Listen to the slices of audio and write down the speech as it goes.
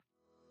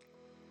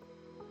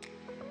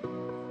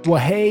Well,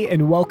 hey,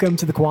 and welcome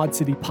to the Quad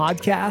City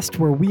Podcast,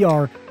 where we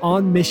are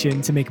on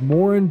mission to make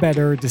more and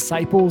better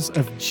disciples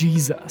of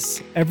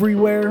Jesus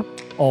everywhere,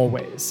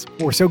 always.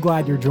 We're so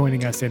glad you're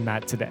joining us in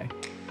that today.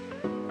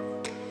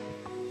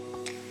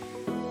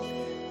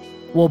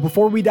 Well,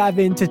 before we dive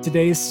into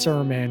today's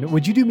sermon,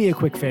 would you do me a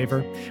quick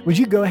favor? Would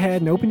you go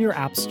ahead and open your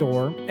app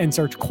store and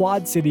search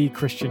Quad City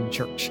Christian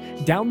Church?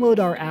 Download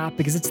our app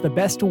because it's the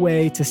best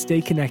way to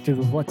stay connected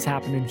with what's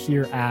happening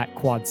here at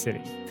Quad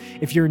City.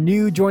 If you're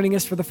new joining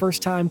us for the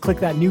first time, click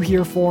that New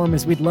Here form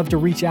as we'd love to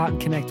reach out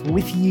and connect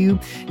with you.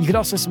 You could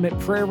also submit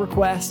prayer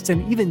requests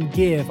and even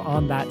give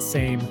on that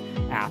same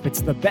app.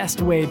 It's the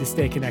best way to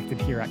stay connected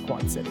here at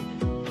Quad City.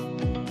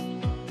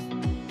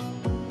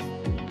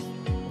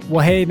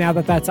 Well, hey, now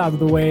that that's out of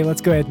the way,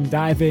 let's go ahead and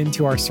dive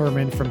into our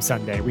sermon from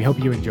Sunday. We hope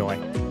you enjoy.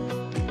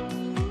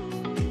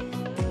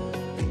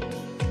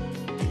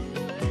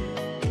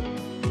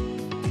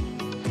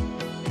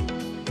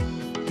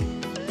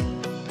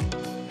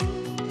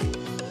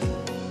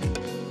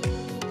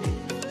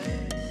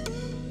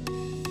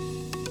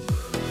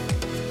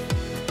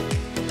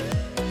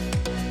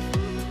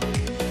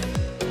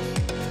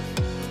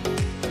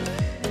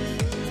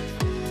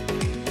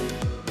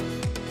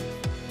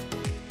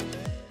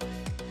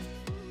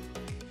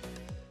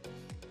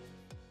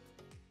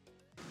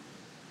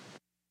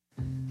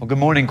 Well, good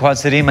morning, Quad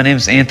City. My name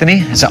is Anthony.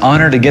 It's an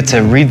honor to get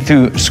to read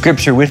through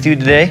Scripture with you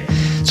today.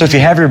 So if you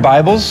have your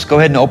Bibles, go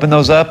ahead and open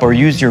those up or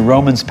use your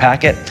Romans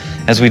packet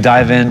as we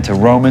dive into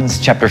Romans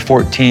chapter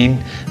 14,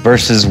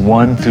 verses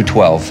 1 through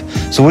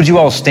 12. So would you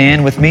all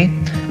stand with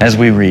me as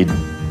we read?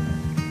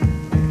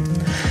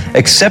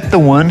 Accept the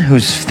one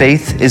whose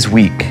faith is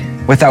weak,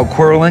 without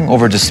quarreling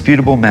over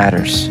disputable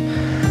matters.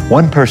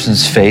 One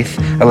person's faith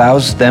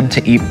allows them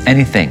to eat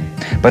anything,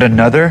 but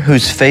another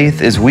whose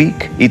faith is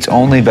weak eats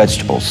only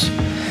vegetables.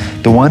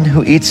 The one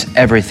who eats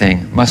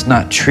everything must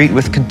not treat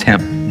with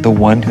contempt the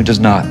one who does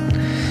not.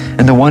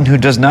 And the one who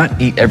does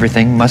not eat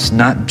everything must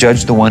not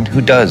judge the one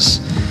who does,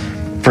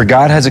 for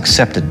God has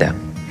accepted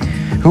them.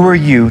 Who are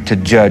you to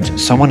judge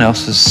someone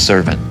else's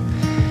servant?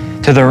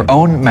 To their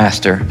own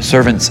master,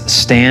 servants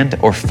stand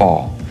or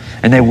fall,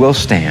 and they will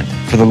stand,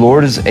 for the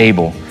Lord is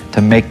able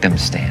to make them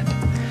stand.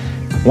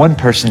 One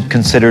person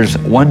considers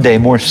one day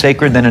more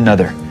sacred than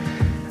another.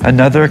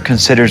 Another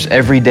considers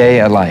every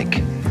day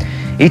alike.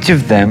 Each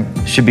of them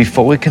should be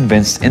fully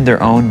convinced in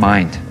their own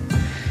mind.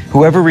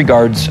 Whoever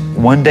regards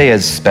one day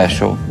as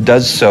special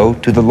does so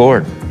to the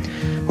Lord.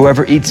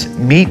 Whoever eats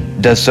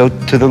meat does so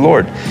to the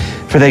Lord,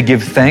 for they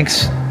give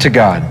thanks to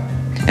God.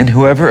 And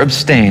whoever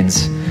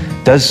abstains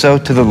does so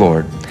to the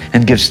Lord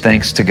and gives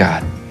thanks to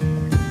God.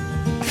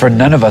 For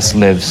none of us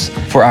lives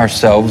for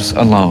ourselves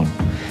alone,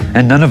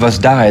 and none of us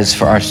dies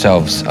for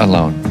ourselves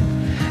alone.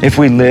 If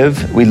we live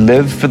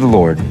for the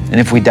Lord, and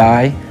if we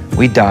die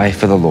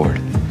for the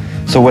Lord.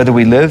 So whether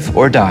we live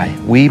or die,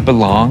 we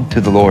belong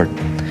to the Lord.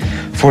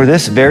 For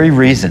this very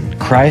reason,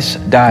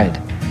 Christ died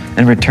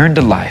and returned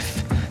to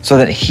life, so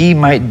that he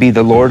might be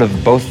the Lord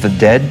of both the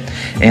dead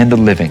and the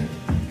living.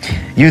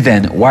 You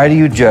then, why do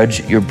you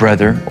judge your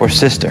brother or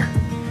sister?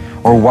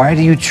 Or why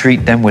do you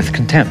treat them with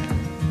contempt?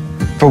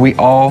 For we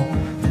all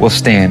will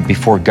stand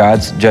before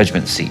God's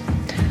judgment seat.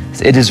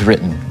 It is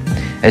written,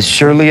 as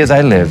surely as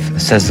I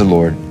live, says the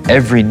Lord,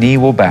 every knee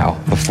will bow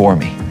before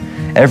me.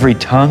 Every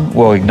tongue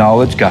will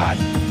acknowledge God.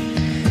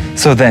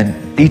 So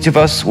then, each of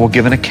us will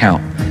give an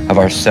account of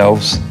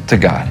ourselves to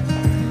God.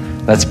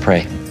 Let's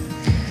pray.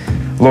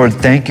 Lord,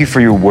 thank you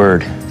for your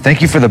word.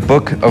 Thank you for the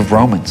book of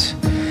Romans.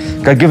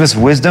 God, give us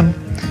wisdom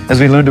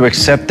as we learn to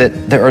accept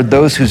that there are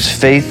those whose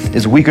faith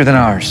is weaker than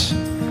ours.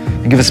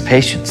 And give us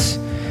patience.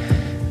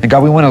 And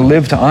God, we want to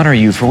live to honor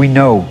you, for we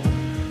know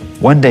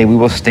one day we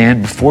will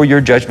stand before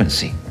your judgment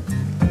seat.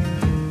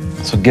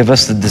 So give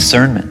us the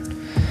discernment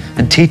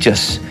and teach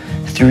us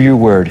through your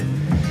word.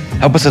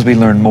 Help us as we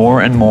learn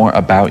more and more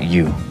about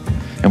you.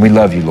 And we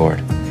love you,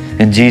 Lord.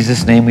 In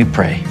Jesus' name we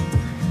pray.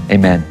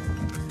 Amen.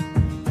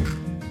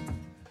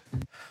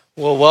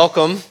 Well,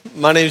 welcome.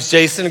 My name is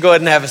Jason. Go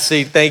ahead and have a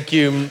seat. Thank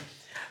you.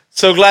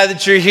 So glad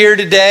that you're here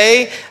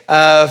today.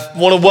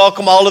 Want to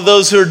welcome all of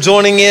those who are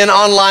joining in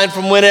online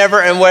from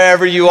whenever and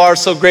wherever you are.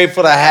 So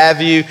grateful to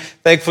have you.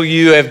 Thankful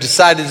you have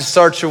decided to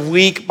start your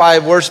week by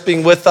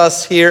worshiping with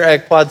us here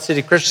at Quad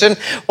City Christian.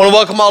 Want to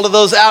welcome all of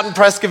those out in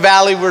Prescott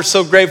Valley. We're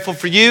so grateful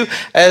for you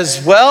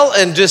as well.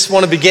 And just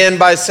want to begin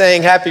by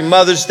saying Happy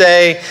Mother's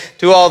Day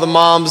to all the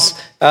moms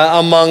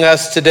among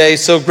us today.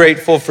 So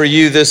grateful for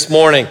you this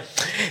morning.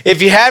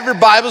 If you have your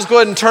Bibles, go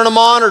ahead and turn them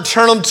on or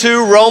turn them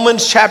to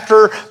Romans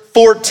chapter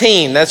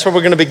 14. That's where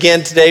we're going to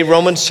begin today,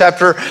 Romans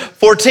chapter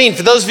 14.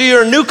 For those of you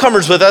who are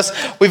newcomers with us,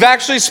 we've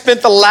actually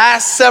spent the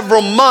last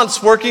several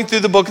months working through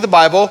the book of the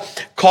Bible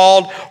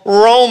called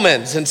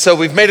Romans. And so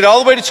we've made it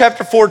all the way to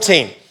chapter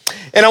 14.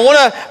 And I want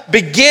to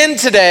begin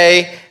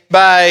today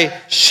by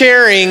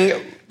sharing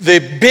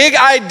the big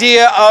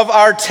idea of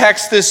our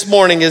text this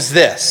morning is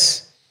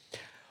this.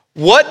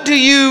 What do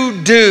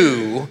you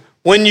do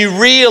when you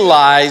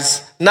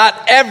realize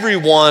not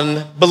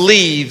everyone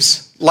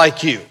believes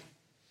like you?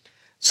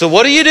 So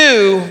what do you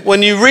do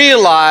when you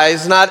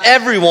realize not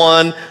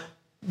everyone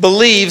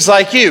believes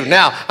like you?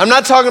 Now, I'm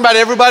not talking about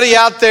everybody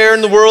out there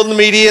in the world, in the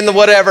media, and the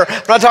whatever.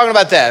 I'm not talking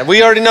about that.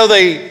 We already know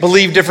they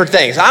believe different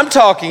things. I'm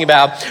talking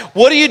about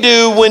what do you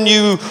do when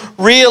you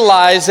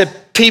realize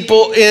that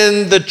people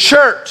in the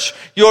church,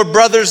 your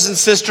brothers and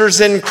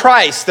sisters in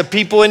Christ, the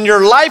people in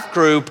your life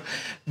group,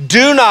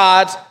 do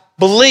not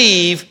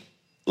believe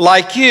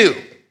like you?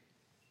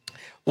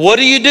 What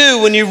do you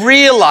do when you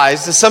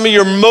realize that some of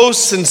your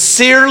most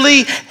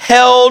sincerely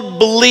held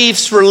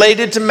beliefs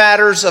related to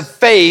matters of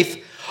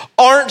faith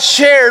aren't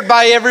shared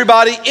by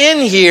everybody in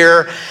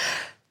here,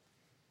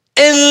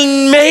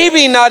 and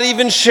maybe not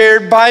even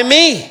shared by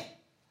me?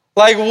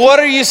 Like, what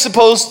are you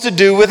supposed to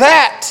do with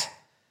that?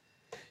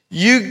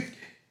 You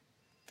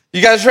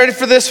guys ready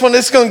for this one?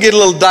 It's going to get a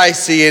little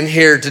dicey in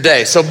here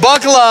today. So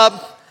buckle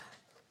up.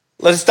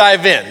 Let's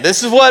dive in.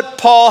 This is what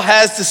Paul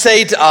has to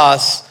say to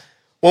us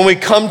when we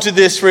come to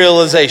this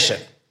realization.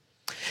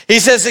 He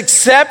says,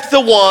 "Except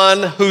the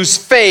one whose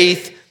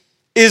faith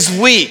is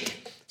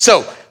weak."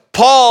 So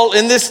Paul,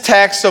 in this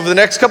text over the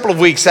next couple of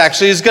weeks,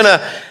 actually, is going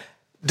to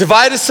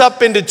divide us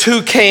up into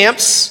two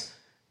camps,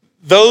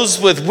 those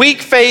with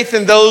weak faith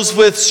and those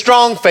with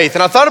strong faith.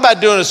 And I thought about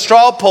doing a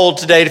straw poll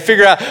today to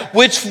figure out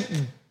which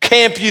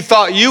camp you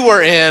thought you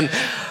were in,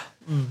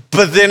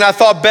 but then I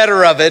thought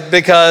better of it,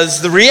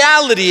 because the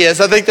reality is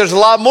I think there's a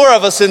lot more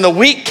of us in the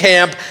weak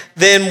camp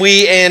than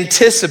we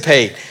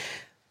anticipate.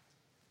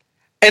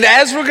 And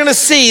as we're going to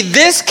see,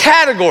 this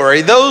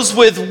category, those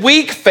with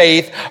weak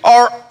faith,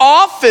 are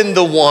often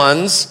the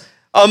ones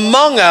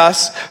among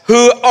us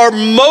who are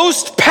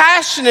most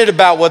passionate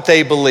about what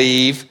they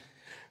believe,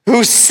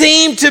 who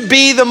seem to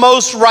be the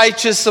most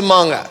righteous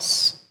among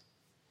us.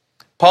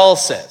 Paul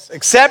says,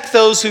 "Except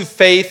those whose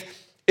faith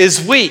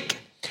is weak,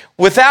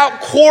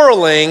 without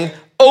quarreling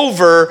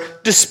over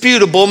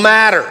disputable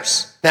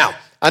matters." Now,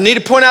 I need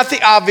to point out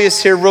the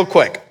obvious here real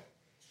quick.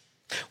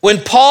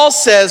 When Paul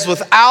says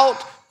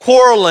without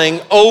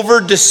quarreling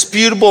over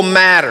disputable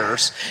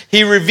matters,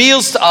 he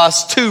reveals to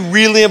us two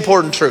really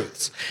important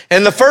truths.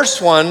 And the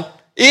first one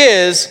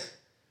is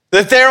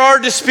that there are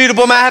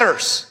disputable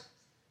matters.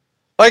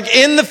 Like,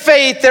 in the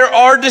faith, there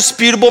are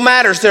disputable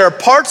matters. There are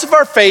parts of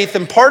our faith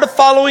and part of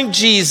following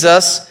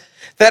Jesus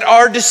that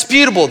are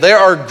disputable. There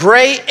are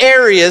gray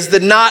areas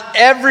that not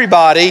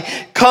everybody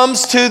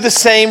comes to the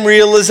same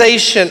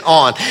realization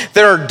on.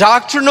 There are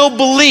doctrinal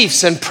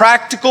beliefs and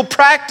practical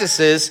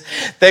practices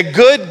that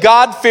good,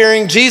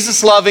 God-fearing,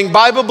 Jesus-loving,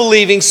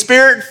 Bible-believing,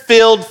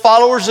 Spirit-filled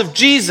followers of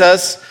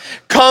Jesus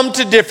come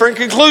to different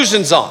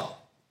conclusions on,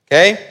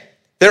 okay?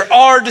 There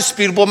are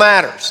disputable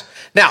matters.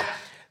 Now,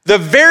 the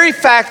very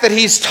fact that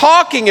he's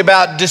talking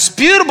about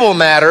disputable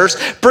matters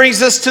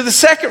brings us to the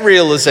second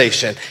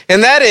realization,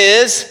 and that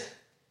is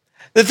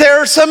that there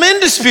are some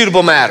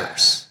indisputable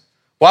matters.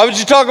 Why would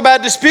you talk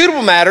about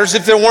disputable matters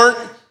if there weren't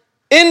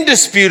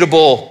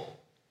indisputable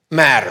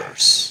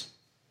matters?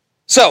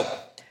 So,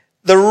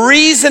 the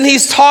reason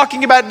he's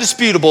talking about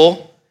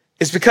disputable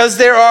is because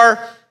there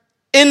are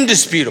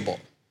indisputable.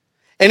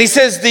 And he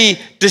says the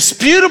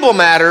disputable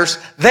matters,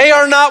 they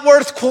are not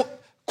worth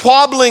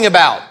squabbling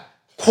about,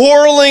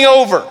 quarreling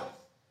over.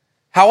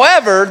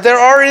 However, there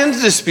are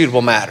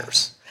indisputable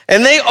matters.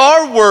 And they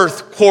are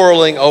worth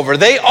quarreling over.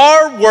 They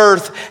are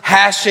worth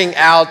hashing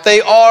out. They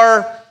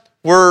are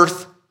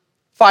worth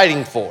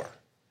fighting for.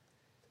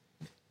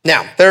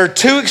 Now, there are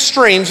two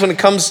extremes when it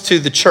comes to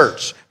the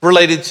church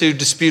related to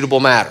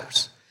disputable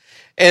matters.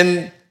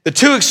 And the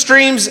two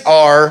extremes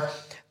are,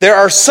 there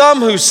are some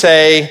who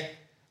say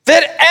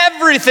that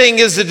everything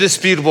is a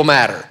disputable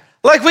matter.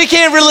 Like, we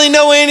can't really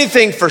know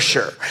anything for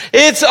sure.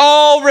 It's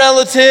all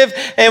relative,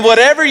 and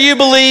whatever you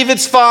believe,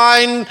 it's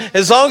fine.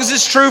 As long as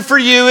it's true for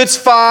you, it's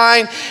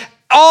fine.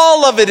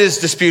 All of it is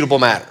disputable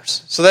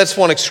matters. So that's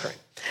one extreme.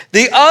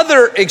 The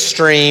other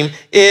extreme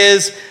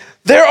is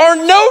there are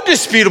no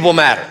disputable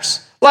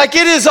matters. Like,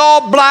 it is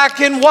all black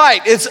and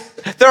white.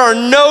 There are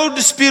no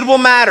disputable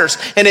matters.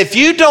 And if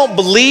you don't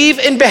believe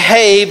and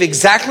behave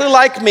exactly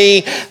like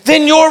me,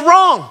 then you're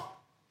wrong.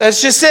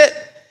 That's just it.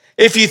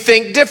 If you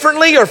think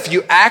differently or if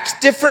you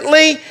act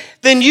differently,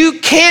 then you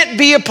can't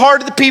be a part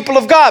of the people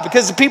of God,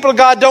 because the people of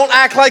God don't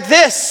act like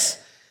this.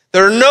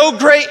 There are no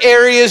gray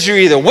areas. You're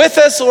either with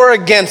us or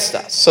against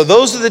us. So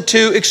those are the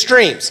two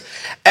extremes.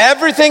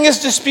 Everything is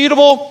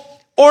disputable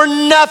or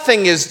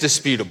nothing is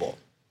disputable.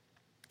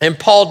 And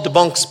Paul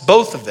debunks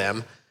both of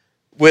them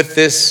with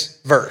this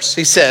verse.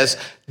 He says,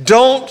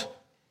 don't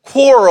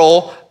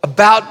quarrel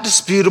about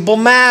disputable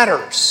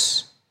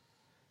matters,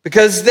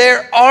 because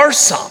there are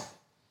some.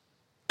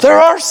 There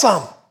are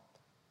some.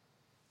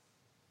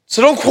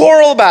 So don't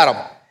quarrel about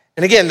them.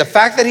 And again, the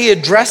fact that he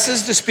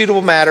addresses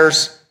disputable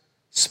matters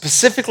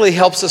specifically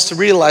helps us to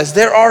realize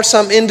there are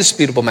some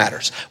indisputable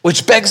matters,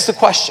 which begs the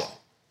question,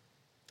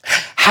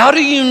 how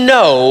do you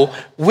know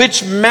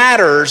which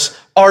matters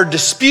are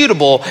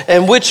disputable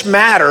and which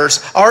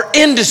matters are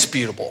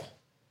indisputable?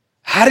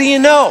 How do you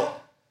know?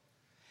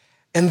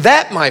 And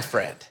that, my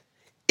friend,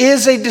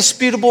 is a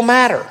disputable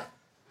matter.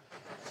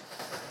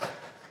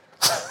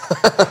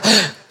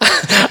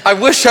 I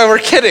wish I were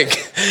kidding,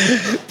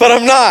 but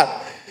I'm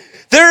not.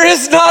 There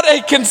is not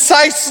a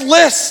concise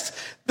list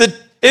that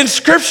in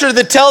Scripture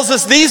that tells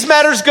us these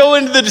matters go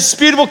into the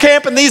disputable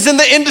camp and these in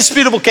the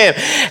indisputable camp.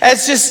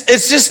 It's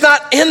just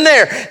not in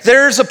there.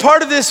 There's a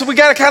part of this, so we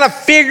got to kind of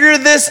figure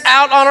this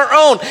out on our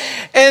own.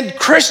 And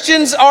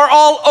Christians are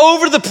all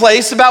over the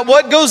place about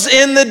what goes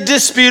in the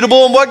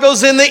disputable and what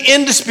goes in the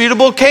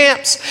indisputable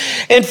camps.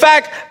 In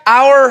fact,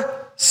 our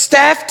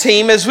staff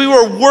team, as we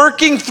were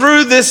working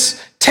through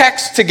this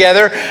text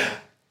together,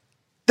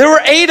 there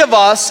were 8 of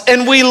us,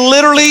 and we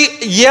literally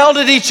yelled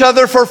at each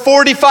other for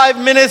 45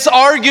 minutes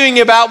arguing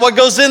about what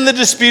goes in the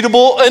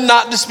disputable and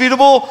not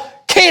disputable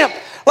camp.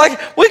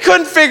 Like, we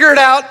couldn't figure it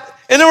out,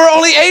 and there were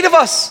only 8 of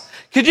us.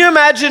 Could you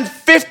imagine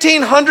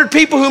 1,500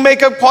 people who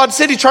make up Quad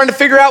City trying to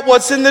figure out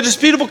what's in the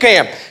disputable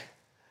camp?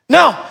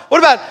 No. What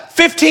about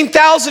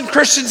 15,000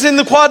 Christians in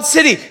the Quad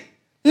City?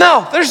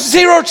 No, there's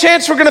zero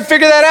chance we're going to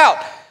figure that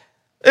out.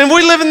 And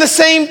we live in the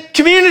same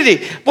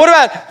community. What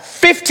about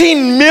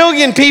 15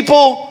 million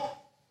people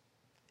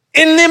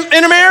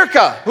in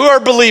America who are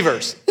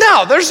believers?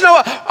 No, there's no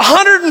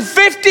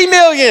 150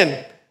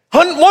 million,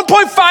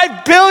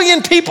 1.5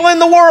 billion people in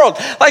the world.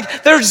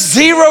 Like, there's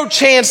zero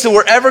chance that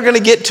we're ever going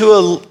to get to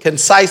a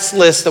concise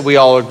list that we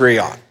all agree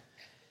on.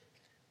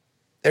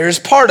 There's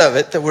part of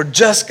it that we're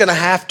just going to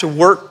have to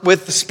work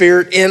with the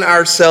Spirit in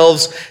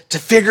ourselves to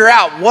figure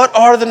out what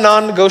are the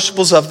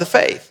non-negotiables of the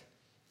faith.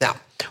 Now,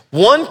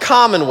 one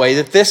common way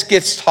that this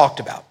gets talked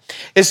about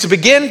is to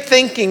begin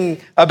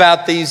thinking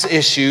about these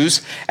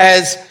issues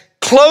as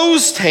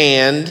closed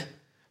hand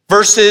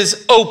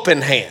versus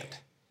open hand.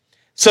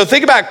 So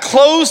think about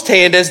closed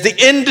hand as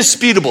the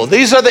indisputable.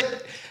 These are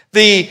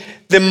the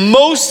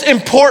most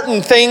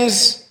important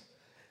things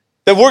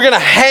that we're going to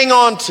hang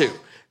on to,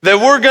 that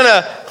we're going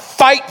to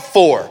fight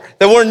for,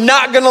 that we're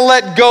not going to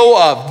let go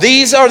of.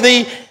 These are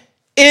the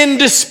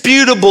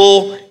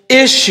indisputable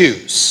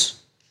issues.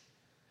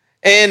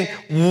 And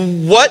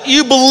what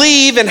you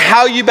believe and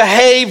how you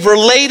behave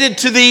related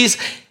to these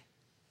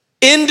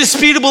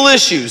indisputable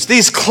issues,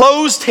 these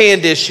closed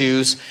hand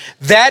issues,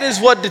 that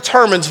is what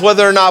determines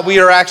whether or not we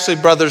are actually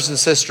brothers and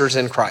sisters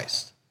in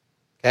Christ.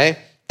 Okay?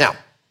 Now,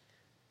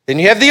 then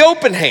you have the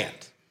open hand.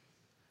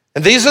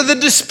 And these are the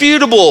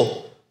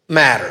disputable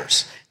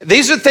matters.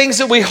 These are things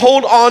that we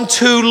hold on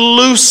to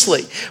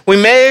loosely. We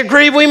may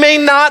agree, we may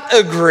not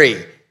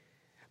agree,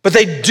 but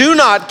they do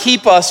not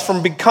keep us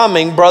from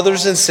becoming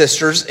brothers and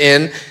sisters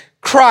in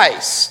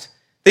Christ.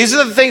 These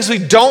are the things we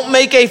don't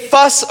make a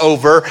fuss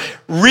over.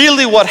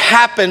 Really what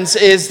happens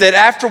is that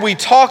after we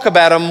talk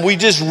about them, we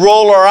just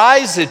roll our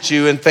eyes at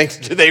you and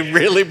think, do they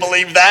really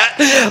believe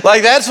that?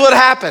 Like, that's what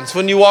happens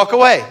when you walk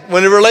away,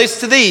 when it relates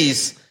to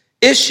these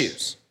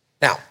issues.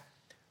 Now,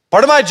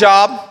 part of my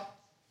job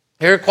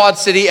here at Quad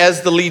City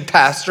as the lead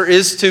pastor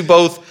is to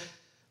both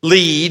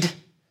lead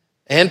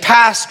and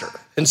pastor.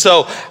 And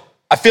so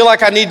I feel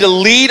like I need to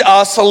lead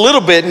us a little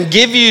bit and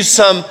give you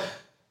some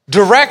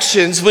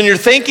directions when you're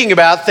thinking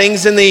about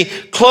things in the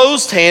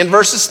closed hand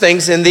versus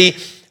things in the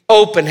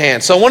open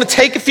hand. So I want to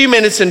take a few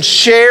minutes and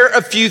share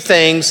a few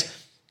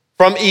things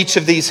from each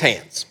of these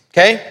hands,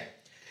 okay?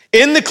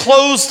 In the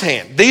closed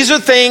hand, these are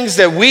things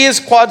that we as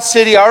Quad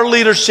City, our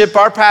leadership,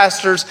 our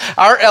pastors,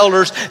 our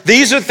elders,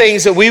 these are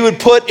things that we would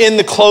put in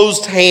the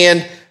closed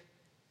hand,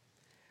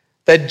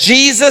 that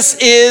Jesus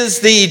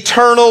is the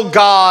eternal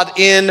God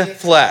in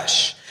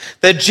flesh.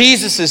 That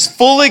Jesus is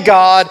fully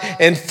God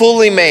and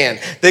fully man.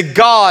 That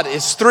God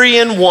is 3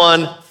 in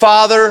 1,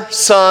 Father,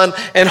 Son,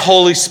 and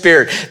Holy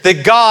Spirit.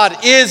 That God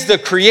is the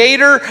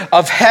creator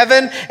of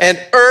heaven and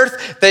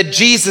earth. That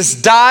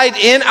Jesus died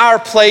in our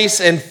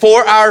place and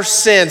for our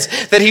sins.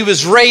 That he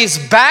was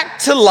raised back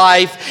to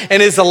life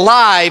and is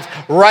alive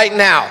right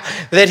now.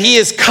 That he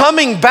is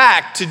coming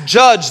back to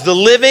judge the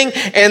living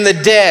and the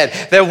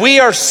dead. That we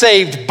are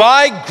saved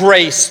by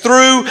grace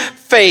through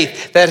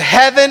faith, that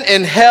heaven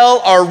and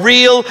hell are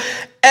real.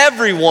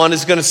 Everyone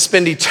is going to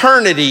spend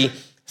eternity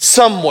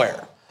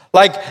somewhere.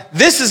 Like,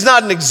 this is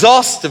not an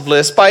exhaustive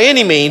list by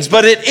any means,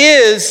 but it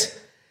is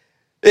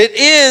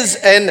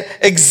an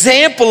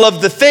example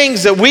of the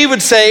things that we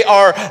would say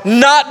are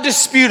not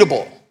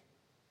disputable.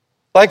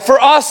 Like,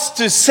 for us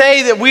to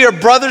say that we are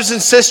brothers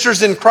and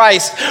sisters in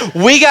Christ,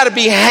 we got to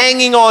be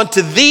hanging on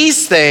to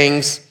these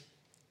things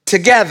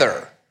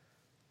together.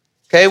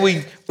 Okay,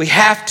 we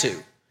have to.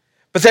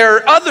 But there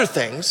are other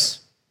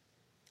things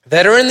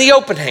that are in the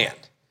open hand,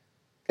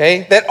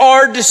 okay, that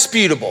are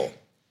disputable.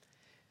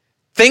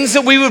 Things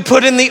that we would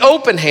put in the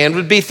open hand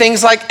would be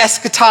things like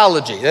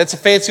eschatology. That's a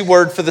fancy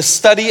word for the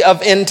study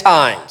of end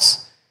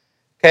times,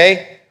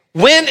 okay?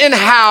 When and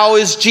how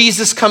is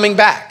Jesus coming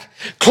back?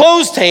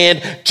 Closed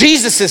hand,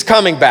 Jesus is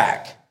coming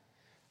back.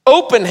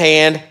 Open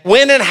hand,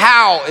 when and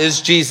how is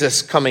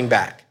Jesus coming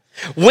back?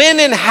 When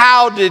and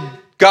how did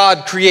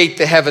God create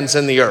the heavens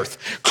and the earth?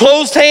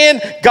 Closed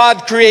hand,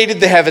 God created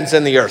the heavens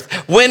and the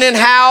earth. When and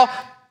how,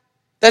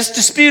 that's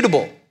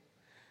disputable.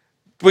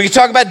 We can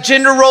talk about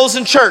gender roles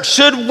in church.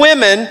 Should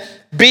women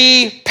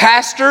be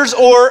pastors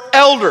or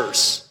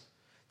elders?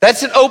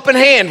 That's an open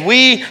hand.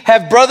 We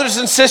have brothers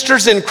and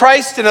sisters in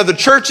Christ and other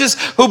churches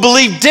who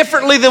believe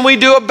differently than we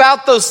do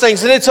about those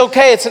things, and it's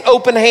okay. It's an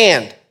open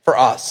hand for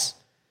us.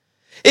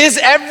 Is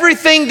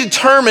everything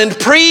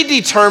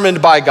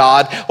predetermined by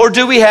God, or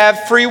do we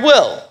have free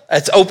will?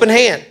 That's open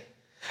hand.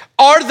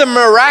 Are the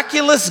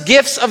miraculous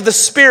gifts of the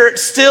Spirit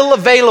still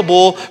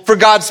available for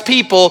God's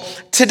people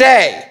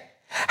today?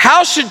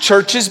 How should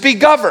churches be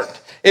governed?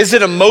 Is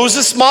it a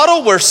Moses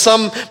model where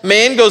some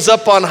man goes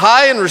up on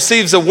high and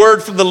receives a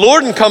word from the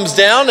Lord and comes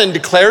down and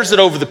declares it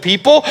over the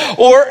people?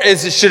 Or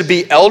should it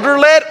be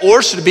elder-led?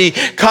 Or should it be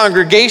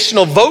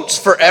congregational votes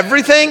for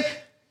everything?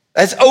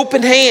 That's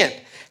open hand.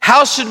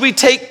 How should we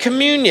take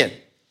communion?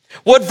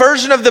 What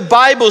version of the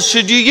Bible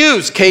should you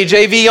use?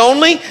 KJV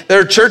only?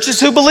 There are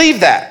churches who believe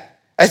that.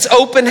 That's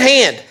open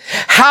hand.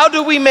 How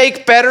do we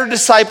make better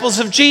disciples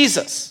of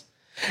Jesus?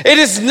 It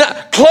is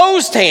not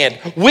closed hand.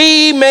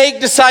 We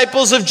make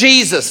disciples of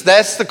Jesus.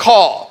 That's the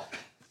call.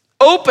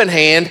 Open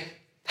hand.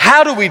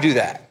 How do we do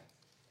that?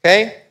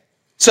 Okay?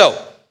 So,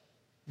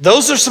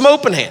 those are some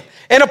open hand.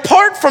 And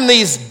apart from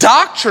these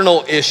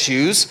doctrinal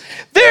issues,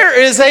 there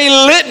is a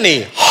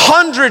litany,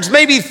 hundreds,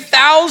 maybe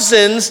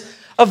thousands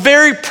of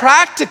very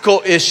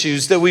practical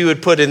issues that we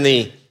would put in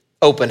the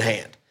open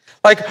hand.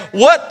 Like,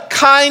 what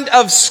kind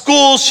of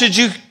school should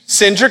you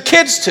send your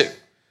kids to?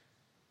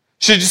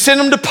 Should you send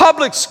them to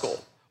public school?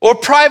 Or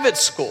private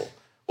school,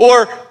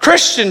 or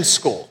Christian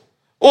school,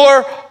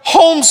 or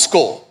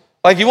homeschool?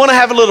 Like, you want to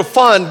have a little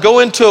fun, go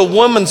into a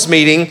women's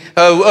meeting,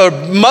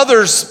 a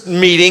mother's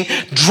meeting,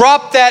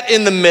 drop that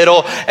in the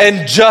middle,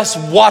 and just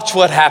watch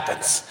what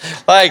happens.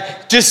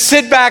 Like, just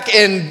sit back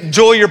and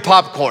enjoy your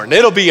popcorn.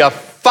 It'll be a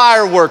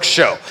fireworks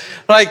show.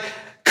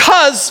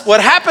 Because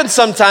what happens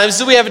sometimes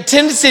is we have a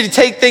tendency to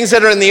take things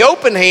that are in the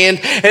open hand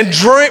and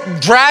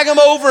drag them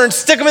over and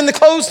stick them in the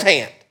closed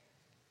hand.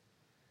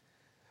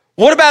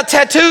 What about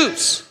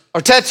tattoos?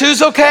 Are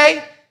tattoos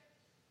okay?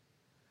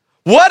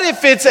 What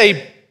if it's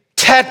a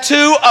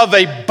tattoo of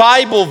a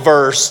Bible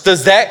verse?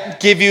 Does that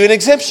give you an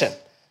exemption,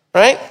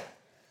 right?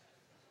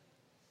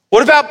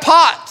 What about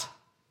pot?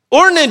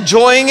 Or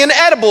enjoying an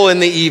edible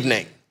in the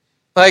evening?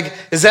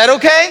 Is that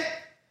okay?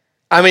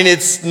 I mean,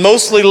 it's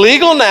mostly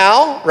legal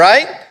now,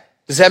 right?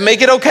 Does that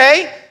make it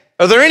okay?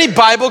 Are there any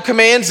Bible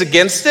commands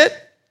against it?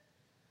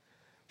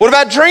 What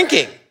about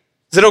drinking?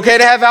 Is it okay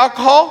to have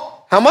alcohol?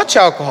 How much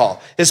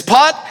alcohol? Is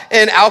pot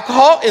and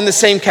alcohol in the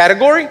same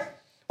category?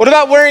 What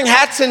about wearing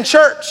hats in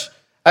church?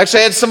 I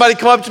actually had somebody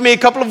come up to me a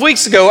couple of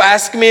weeks ago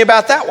asking me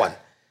about that one.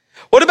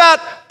 What about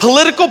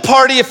political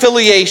party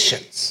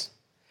affiliations?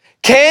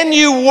 Can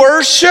you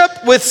worship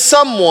with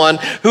someone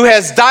who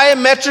has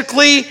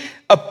diametrically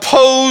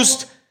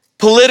opposed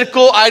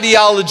political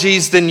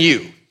ideologies than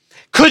you?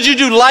 Could you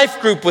do life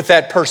group with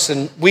that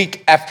person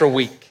week after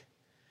week?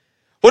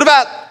 What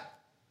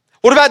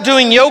about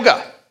doing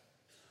yoga?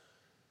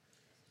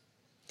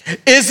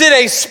 Is it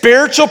a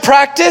spiritual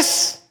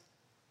practice,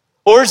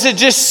 or is it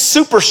just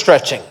super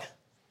stretching?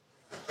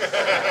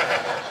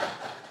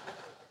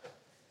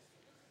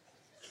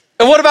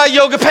 And what about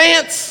yoga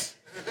pants?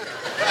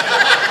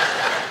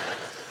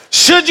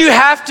 Should you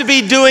have to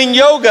be doing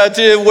yoga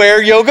to wear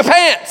yoga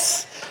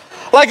pants?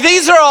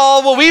 These are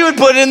all what we would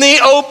put in the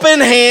open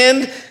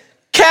hand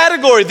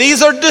category.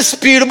 These are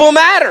disputable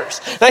matters.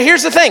 Now,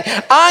 here's the thing.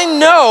 I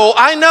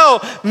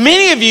know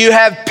many of you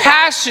have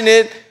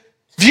passionate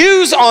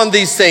views on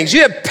these things.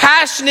 You have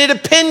passionate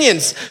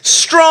opinions,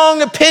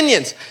 strong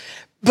opinions.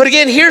 But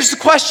again, here's the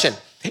question.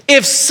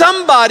 If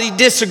somebody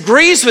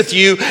disagrees with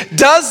you,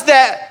 does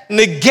that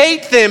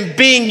negate them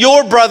being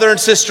your brother and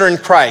sister in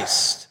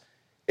Christ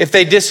if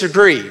they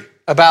disagree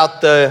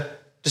about the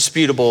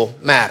disputable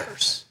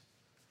matters?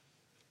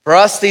 For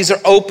us, these are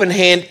open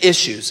hand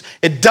issues.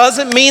 It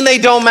doesn't mean they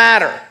don't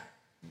matter.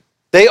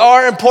 They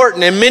are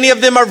important, and many of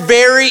them are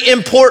very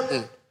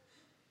important.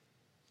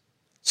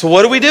 So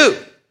what do we do?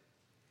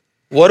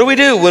 What do we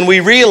do when we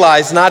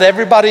realize not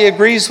everybody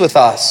agrees with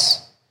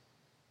us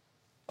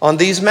on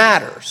these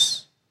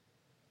matters?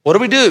 What do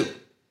we do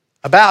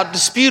about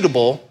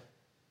disputable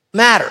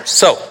matters?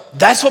 So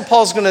that's what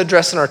Paul's going to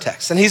address in our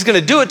text. And he's going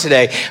to do it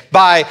today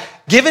by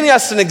giving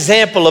us an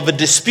example of a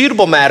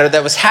disputable matter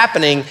that was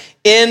happening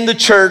in the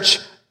church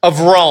of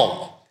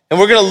Rome. And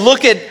we're going to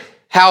look at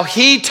how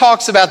he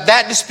talks about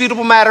that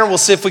disputable matter, and we'll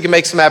see if we can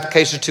make some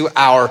application to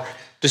our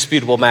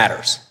disputable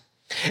matters.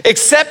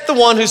 Except the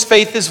one whose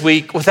faith is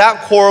weak without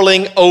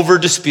quarreling over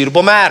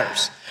disputable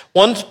matters.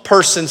 One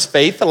person's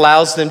faith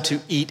allows them to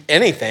eat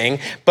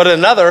anything, but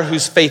another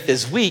whose faith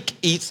is weak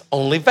eats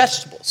only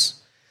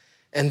vegetables.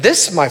 And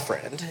this, my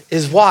friend,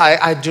 is why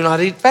I do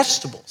not eat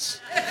vegetables.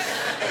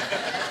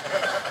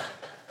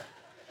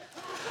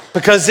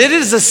 Because it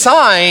is a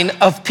sign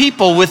of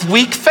people with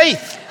weak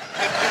faith.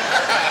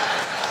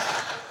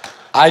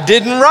 I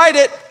didn't write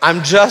it,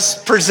 I'm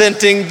just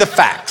presenting the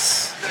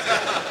facts.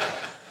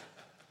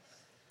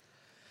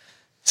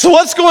 So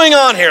what's going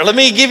on here? Let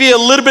me give you a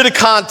little bit of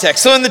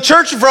context. So in the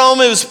Church of Rome,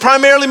 it was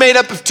primarily made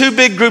up of two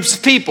big groups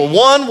of people.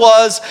 One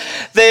was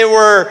they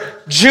were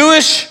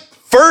Jewish,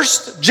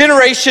 first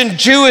generation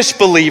Jewish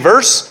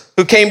believers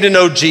who came to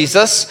know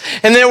Jesus,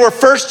 and there were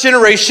first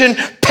generation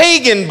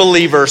pagan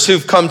believers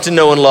who've come to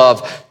know and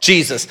love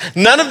Jesus.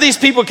 None of these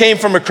people came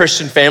from a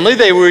Christian family.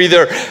 They were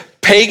either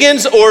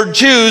pagans or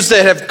Jews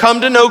that have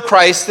come to know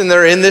Christ, and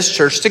they're in this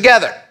church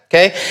together,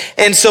 okay?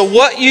 And so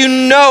what you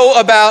know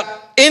about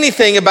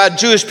anything about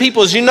Jewish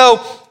people is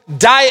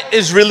diet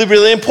is really,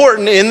 really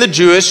important in the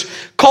Jewish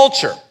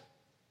culture,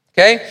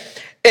 okay?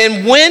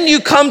 And when you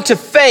come to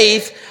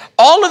faith,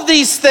 all of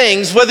these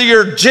things, whether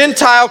you're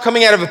Gentile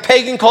coming out of a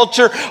pagan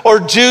culture or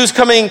Jews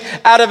coming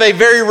out of a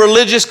very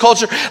religious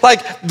culture,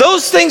 like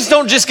those things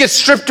don't just get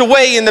stripped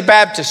away in the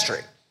baptistry.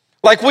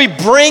 Like we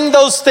bring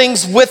those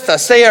things with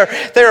us. They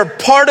are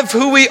part of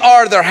who we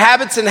are. They're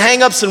habits and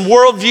hangups and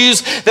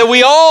worldviews that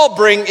we all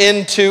bring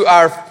into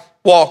our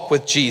walk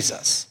with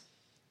Jesus.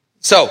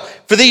 So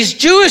for these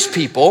Jewish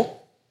people,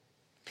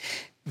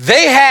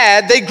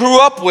 they grew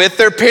up with,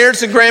 their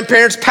parents and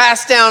grandparents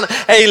passed down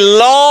a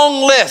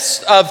long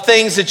list of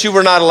things that you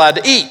were not allowed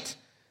to eat.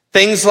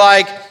 Things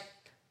like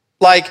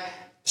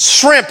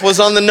shrimp was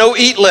on the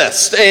no-eat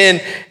list,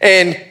 and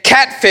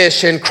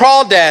catfish and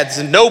crawdads,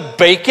 and no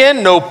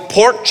bacon, no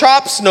pork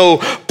chops, no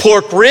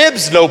pork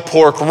ribs, no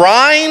pork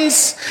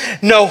rinds,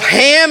 no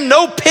ham,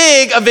 no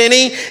pig of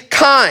any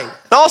kind.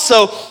 And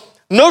also,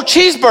 no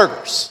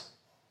cheeseburgers.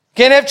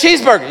 You can't have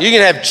cheeseburger. You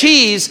can have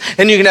cheese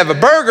and you can have a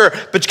burger,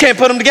 but you can't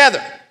put them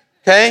together,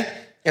 okay?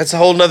 That's a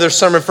whole nother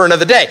sermon for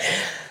another day.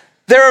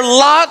 There are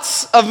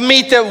lots of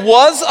meat that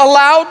was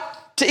allowed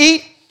to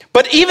eat,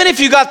 but even if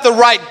you got the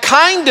right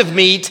kind of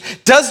meat,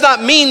 does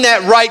not mean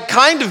that right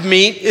kind of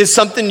meat is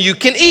something you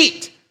can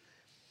eat.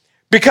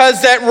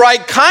 Because that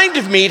right kind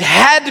of meat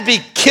had to be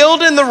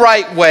killed in the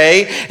right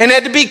way and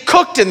had to be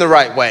cooked in the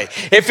right way.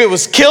 If it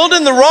was killed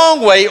in the wrong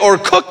way or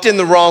cooked in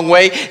the wrong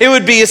way, it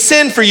would be a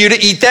sin for you to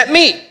eat that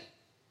meat.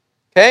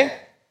 Okay?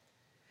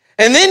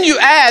 And then you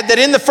add that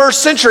in the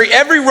first century,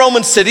 every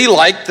Roman city,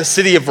 like the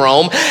city of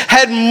Rome,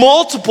 had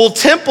multiple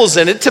temples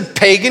in it to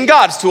pagan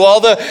gods, to all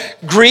the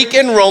Greek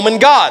and Roman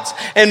gods.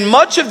 And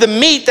much of the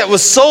meat that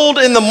was sold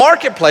in the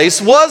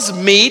marketplace was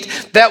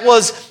meat that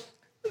was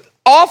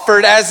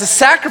offered as a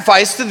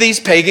sacrifice to these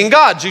pagan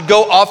gods. You'd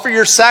go offer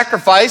your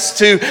sacrifice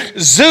to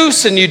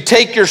Zeus, and you'd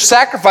take your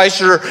sacrifice,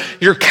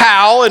 your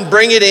cow, and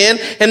bring it in,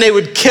 and they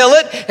would kill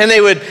it, and they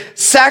would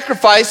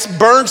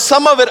burn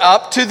some of it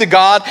up to the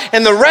god,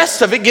 and the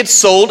rest of it gets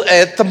sold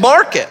at the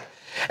market.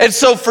 And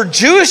so for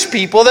Jewish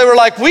people, they were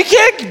like, we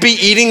can't be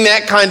eating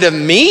that kind of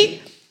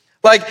meat.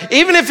 Like,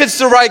 even if it's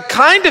the right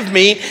kind of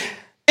meat,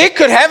 it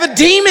could have a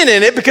demon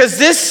in it, because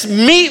this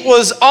meat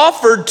was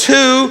offered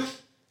to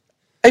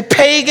a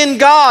pagan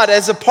god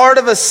as a part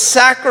of a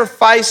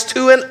sacrifice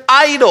to an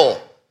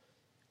idol.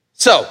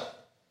 So,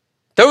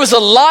 there was a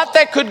lot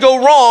that could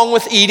go wrong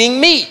with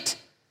eating meat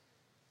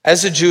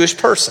as a Jewish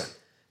person.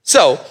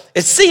 So,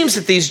 it seems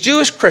that these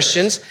Jewish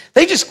Christians,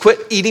 they just quit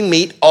eating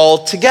meat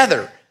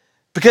altogether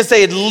because they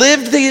had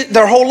lived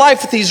their whole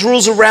life with these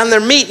rules around their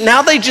meat.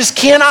 Now they just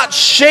cannot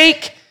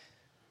shake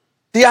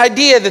the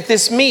idea that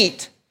this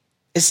meat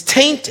is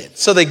tainted.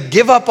 So they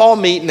give up all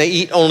meat and they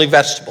eat only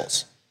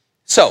vegetables.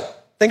 So,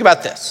 think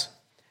about this.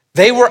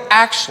 They were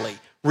actually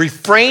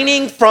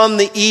refraining from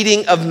the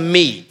eating of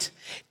meat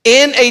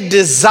in a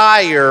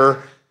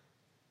desire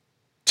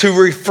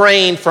to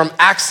refrain from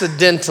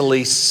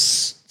accidentally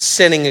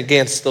sinning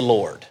against the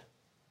Lord.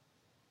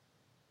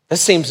 That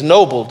seems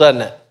noble,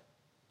 doesn't it?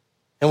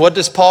 And what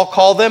does Paul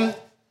call them?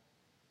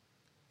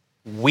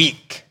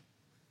 Weak.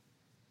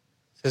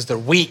 He says they're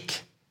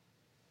weak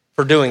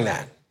for doing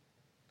that.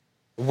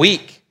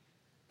 Weak.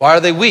 Why are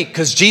they weak?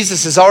 Because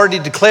Jesus has already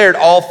declared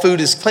all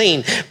food is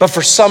clean. But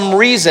for some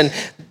reason,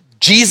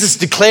 Jesus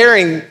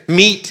declaring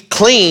meat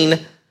clean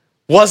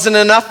wasn't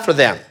enough for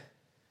them.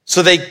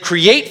 So they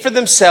create for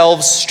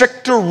themselves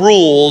stricter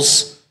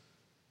rules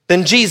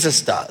than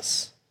Jesus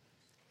does.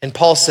 And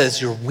Paul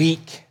says, you're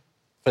weak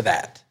for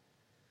that.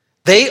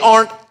 They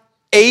aren't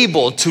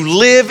able to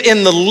live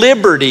in the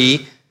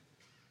liberty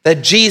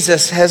that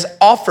Jesus has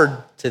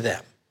offered to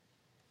them.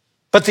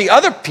 But the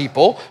other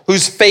people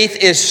whose faith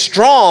is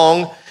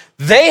strong,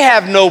 they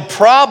have no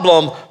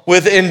problem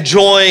with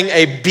enjoying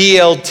a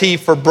BLT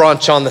for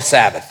brunch on the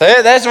Sabbath.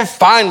 They're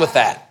fine with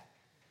that.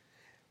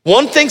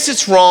 One thinks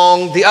it's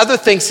wrong, the other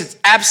thinks it's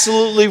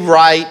absolutely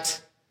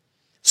right.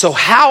 So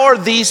how are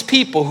these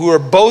people who are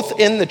both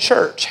in the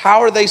church,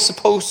 how are they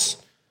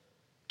supposed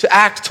to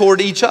act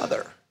toward each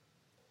other?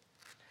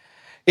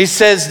 He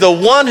says, the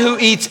one who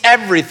eats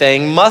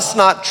everything must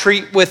not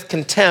treat with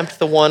contempt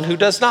the one who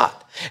does not.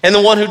 And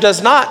the one who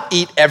does not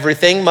eat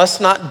everything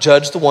must not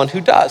judge the one who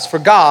does, for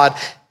God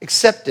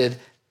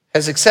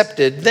has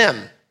accepted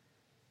them.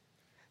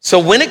 So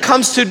when it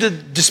comes to the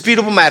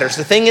disputable matters,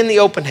 the thing in the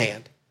open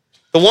hand,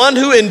 the one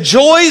who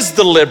enjoys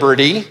the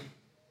liberty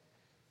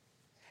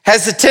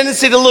has a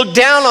tendency to look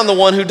down on the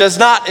one who does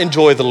not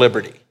enjoy the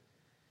liberty.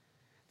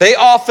 They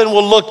often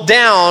will look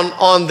down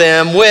on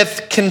them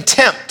with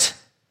contempt.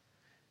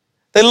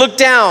 They look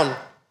down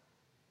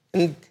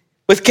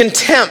with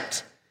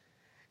contempt.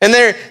 And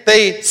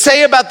they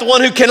say about the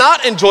one who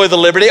cannot enjoy the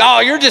liberty, oh,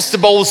 you're just a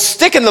bold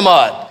stick in the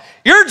mud.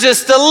 You're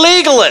just a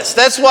legalist.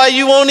 That's why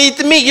you won't eat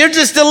the meat. You're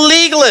just a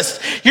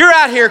legalist. You're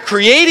out here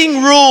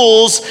creating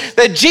rules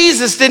that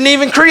Jesus didn't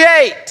even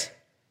create.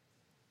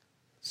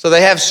 So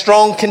they have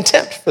strong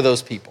contempt for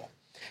those people.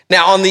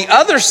 Now, on the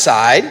other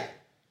side,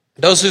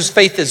 those whose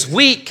faith is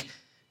weak,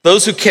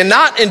 those who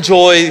cannot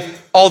enjoy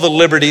all the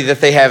liberty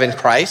that they have in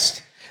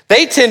Christ,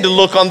 they tend to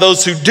look on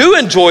those who do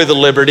enjoy the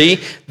liberty,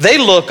 they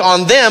look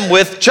on them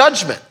with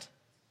judgment.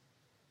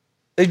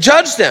 They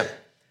judge them.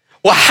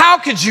 Well, how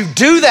could you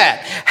do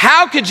that?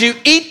 How could you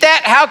eat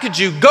that? How could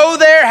you go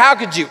there? How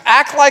could you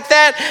act like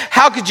that?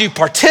 How could you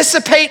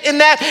participate in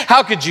that?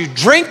 How could you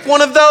drink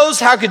one of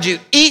those? How could you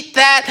eat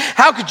that?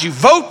 How could you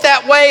vote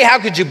that way? How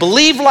could you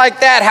believe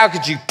like that? How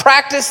could you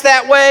practice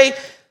that way?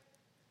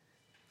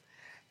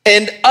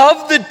 And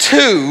of the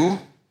two,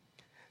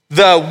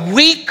 the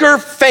weaker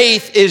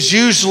faith is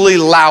usually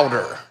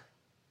louder,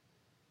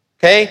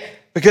 okay?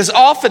 Because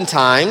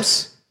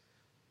oftentimes,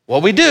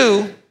 what we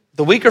do,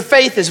 the weaker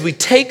faith is we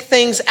take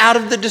things out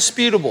of the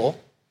disputable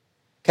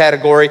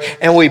category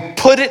and we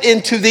put it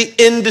into the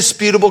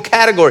indisputable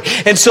category.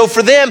 And so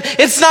for them,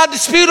 it's not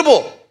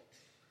disputable.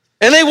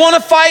 And they want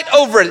to fight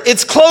over it.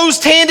 It's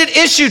closed-handed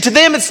issue. To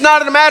them, it's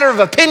not a matter of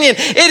opinion.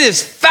 It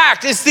is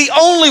fact. It's the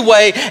only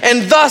way.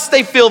 And thus,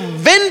 they feel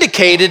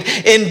vindicated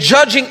in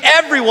judging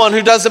everyone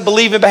who doesn't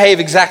believe and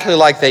behave exactly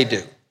like they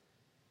do.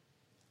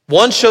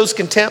 One shows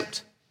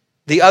contempt.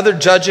 The other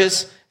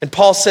judges. And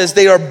Paul says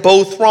they are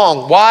both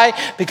wrong. Why?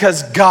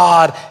 Because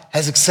God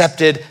has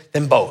accepted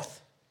them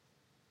both.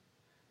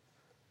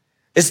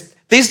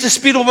 These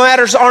disputable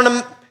matters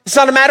it's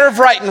not a matter of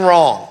right and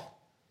wrong.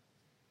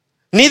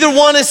 Neither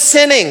one is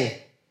sinning.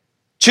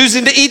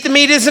 Choosing to eat the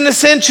meat isn't a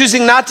sin.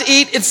 Choosing not to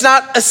eat, it's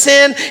not a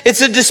sin.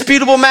 It's a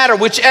disputable matter.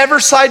 Whichever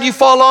side you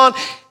fall on,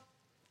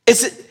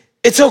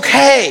 it's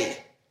okay.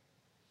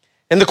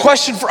 And the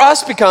question for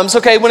us becomes,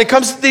 okay, when it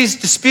comes to these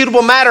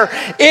disputable matter,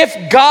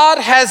 if God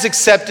has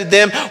accepted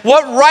them,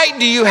 what right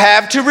do you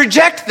have to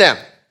reject them?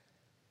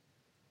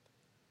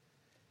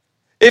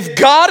 If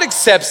God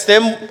accepts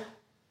them,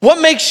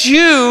 what makes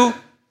you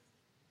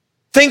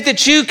think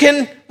that you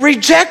can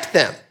reject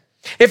them?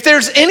 If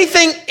there's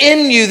anything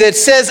in you that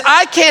says,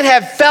 I can't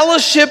have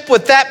fellowship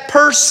with that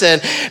person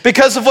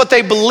because of what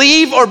they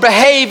believe or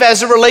behave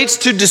as it relates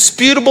to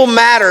disputable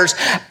matters,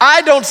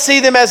 I don't see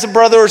them as a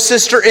brother or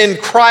sister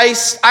in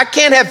Christ, I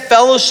can't have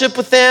fellowship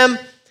with them.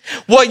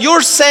 What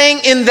you're saying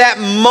in that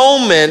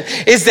moment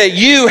is that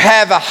you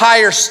have a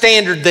higher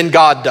standard than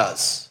God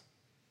does.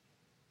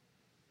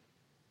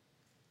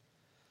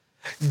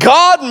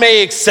 God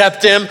may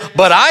accept him,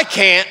 but I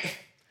can't.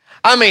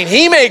 I mean,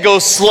 he may go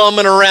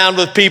slumming around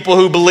with people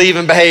who believe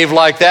and behave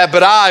like that,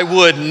 but I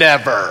would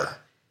never.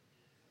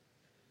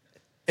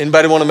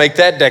 Anybody want to make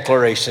that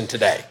declaration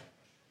today?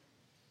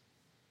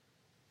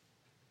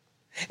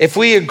 If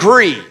we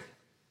agree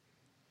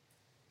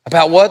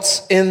about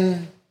what's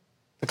in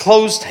the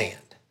closed hand,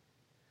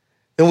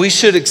 then we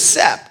should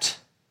accept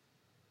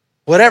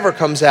whatever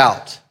comes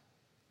out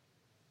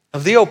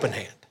of the open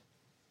hand.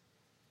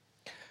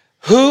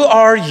 Who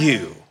are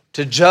you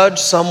to judge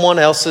someone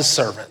else's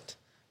servant?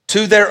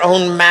 To their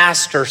own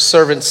master,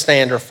 servants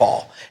stand or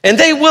fall. And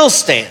they will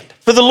stand,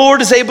 for the Lord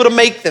is able to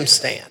make them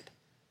stand.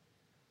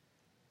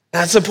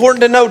 Now, it's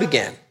important to note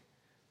again,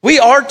 we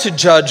are to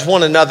judge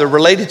one another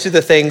related to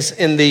the things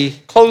in the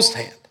closed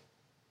hand.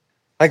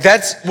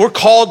 We're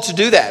called to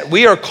do that.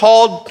 We are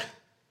called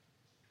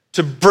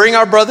to bring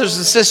our brothers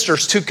and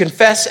sisters to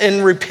confess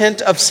and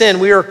repent of sin.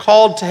 We are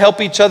called to help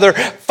each other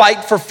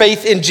fight for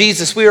faith in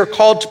Jesus. We are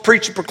called to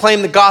preach and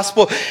proclaim the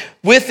gospel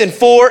with and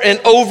for and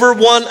over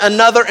one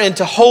another and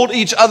to hold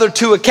each other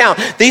to account.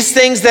 These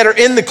things that are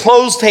in the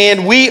closed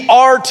hand, we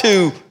are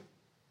to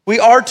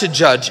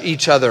judge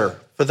each other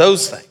for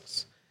those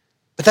things.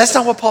 But that's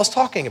not what Paul's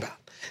talking about.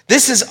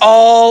 This is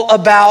all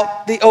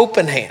about the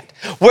open hand.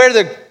 Where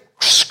the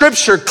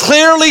scripture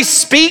clearly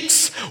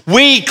speaks,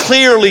 we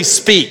clearly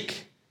speak.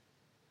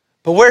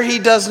 But where he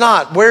does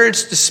not, where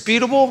it's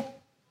disputable,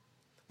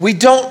 we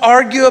don't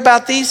argue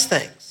about these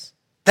things.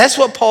 That's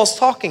what Paul's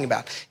talking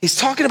about. He's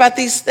talking about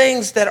these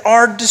things that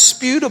are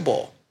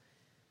disputable.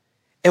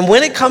 And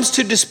when it comes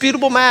to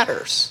disputable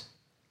matters,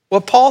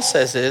 what Paul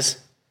says is,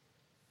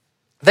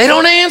 they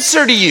don't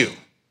answer to you.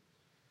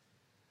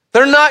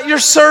 They're not your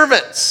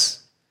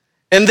servants.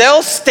 And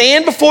they'll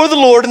stand before the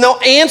Lord and they'll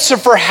answer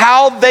for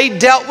how they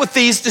dealt with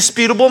these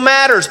disputable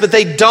matters, but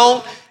they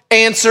don't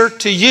answer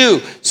to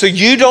you. So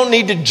you don't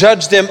need to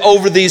judge them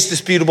over these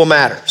disputable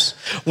matters.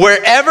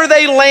 Wherever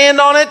they land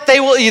on it, they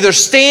will either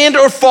stand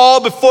or fall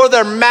before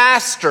their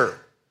master,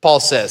 Paul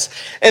says.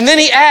 And then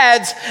he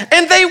adds,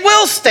 and they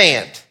will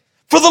stand,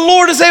 for the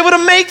Lord is able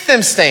to make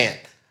them stand.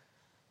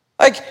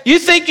 Like, you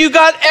think you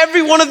got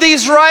every one of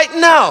these right?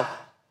 No,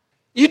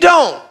 you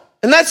don't.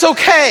 And that's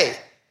okay.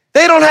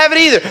 They don't have it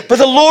either. But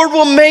the Lord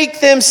will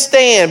make them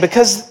stand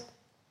because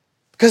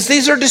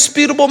these are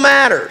disputable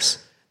matters.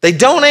 They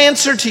don't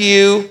answer to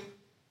you,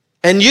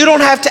 and you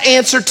don't have to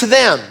answer to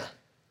them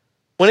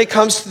when it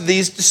comes to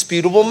these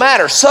disputable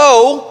matters.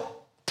 So,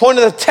 point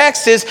of the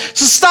text is,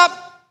 so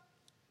stop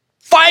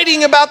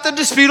fighting about the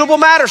disputable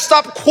matters.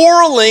 Stop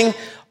quarreling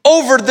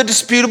over the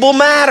disputable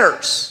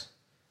matters.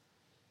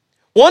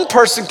 One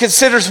person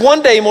considers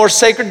one day more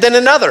sacred than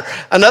another.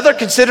 Another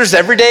considers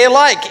every day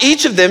alike.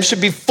 Each of them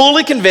should be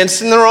fully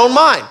convinced in their own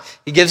mind.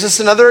 He gives us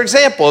another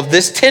example of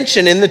this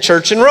tension in the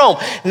church in Rome,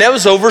 and that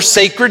was over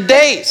sacred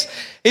days.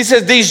 He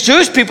says these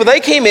Jewish people, they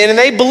came in and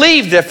they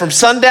believed that from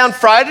sundown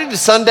Friday to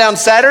sundown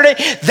Saturday,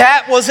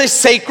 that was a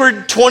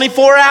sacred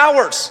 24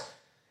 hours.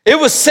 It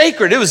was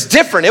sacred. It was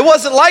different. It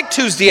wasn't like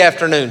Tuesday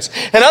afternoons.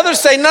 And others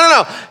say,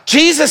 no.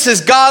 Jesus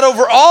is God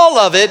over all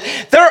of it.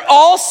 They're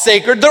all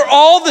sacred. They're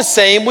all the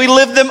same. We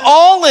live them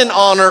all in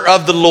honor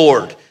of the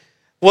Lord.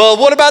 Well,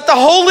 what about the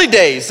holy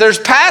days? There's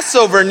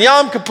Passover and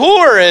Yom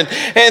Kippur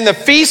and the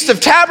Feast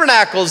of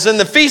Tabernacles and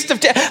the Feast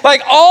of...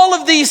 like all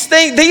of these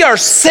things, they are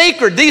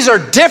sacred. These are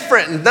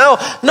different. No,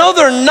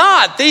 they're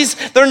not.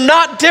 They're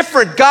not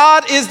different.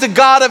 God is the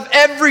God of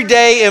every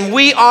day, and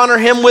we honor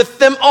him with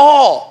them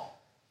all.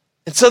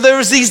 And so there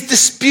was these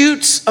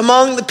disputes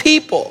among the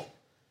people.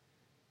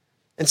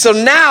 And so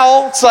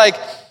now it's like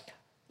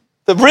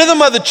the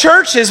rhythm of the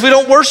church is we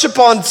don't worship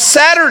on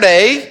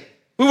Saturday,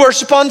 we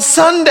worship on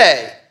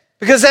Sunday.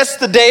 Because that's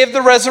the day of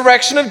the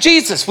resurrection of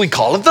Jesus. We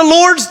call it the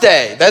Lord's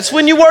Day. That's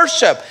when you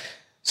worship.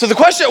 So the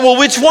question, well,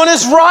 which one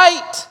is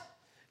right?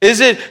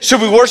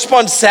 Should we worship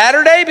on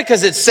Saturday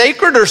because it's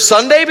sacred, or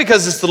Sunday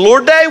because it's the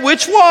Lord's Day?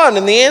 Which one?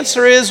 And the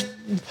answer is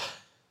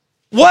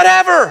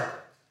whatever.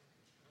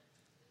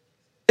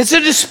 It's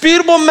a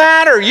disputable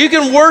matter. You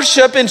can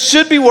worship and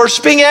should be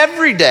worshiping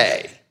every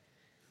day.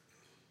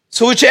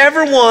 So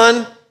whichever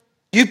one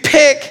you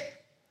pick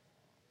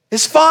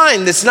is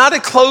fine. It's not a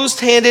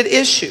closed-handed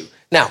issue.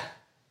 Now,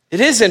 it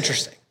is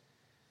interesting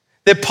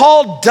that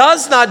Paul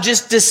does not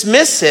just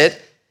dismiss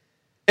it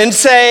and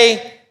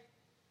say,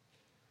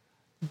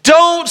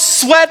 don't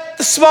sweat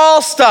the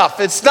small stuff.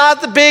 It's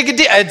not the big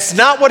deal. It's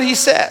not what he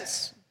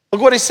says.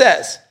 Look what he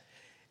says.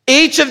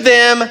 Each of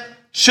them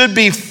should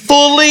be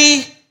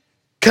fully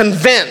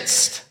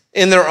convinced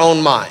in their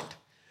own mind.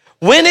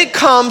 When it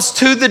comes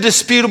to the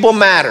disputable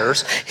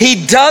matters,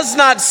 he does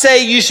not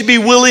say you should be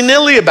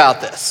willy-nilly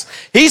about this.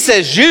 He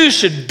says you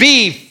should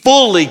be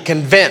fully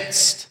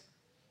convinced.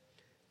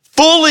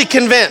 Fully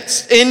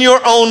convinced in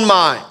your own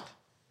mind.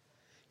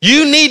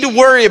 You need to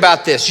worry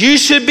about this. You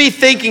should be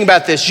thinking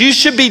about this. You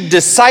should be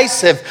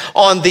decisive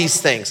on these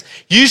things.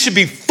 You should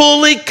be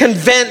fully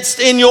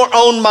convinced in your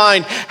own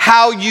mind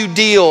how you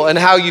deal and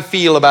how you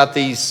feel about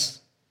these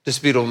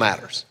disputable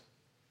matters.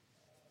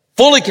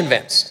 Fully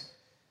convinced.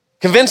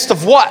 Convinced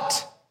of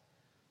what?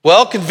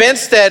 Well,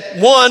 convinced that,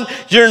 one,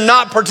 you're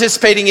not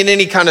participating in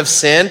any kind of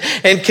sin,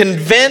 and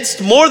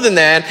convinced more than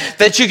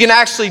that you can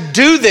actually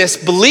do this,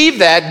 believe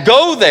that,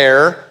 go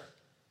there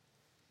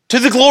to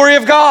the glory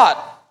of God.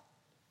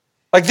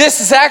 Like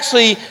this is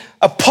actually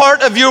a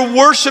part of your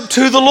worship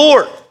to the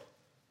Lord.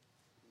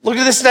 Look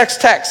at this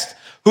next text.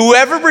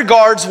 Whoever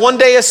regards one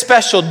day as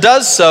special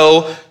does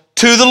so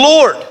to the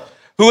Lord.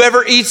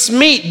 Whoever eats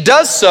meat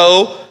does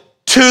so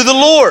to the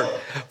Lord,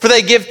 for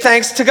they give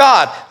thanks to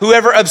God.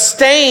 Whoever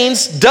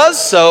abstains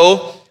does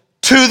so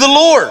to the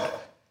Lord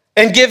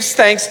and gives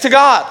thanks to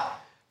God.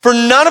 For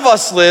none of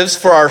us lives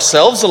for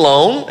ourselves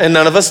alone, and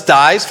none of us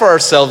dies for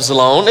ourselves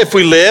alone. If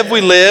we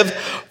live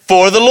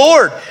for the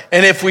Lord.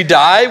 And if we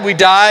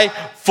die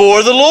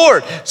for the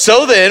Lord.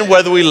 So then,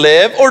 whether we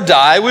live or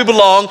die, we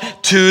belong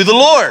to the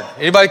Lord.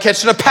 Anybody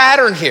catching a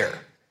pattern here?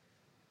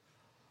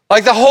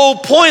 Like the whole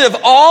point of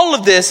all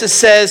of this, it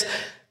says,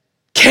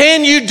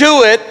 can you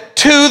do it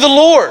to the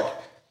Lord?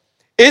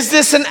 Is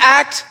this an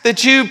act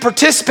that you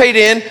participate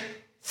in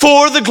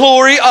for the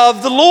glory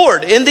of the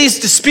Lord? In these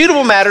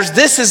disputable matters,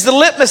 this is the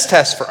litmus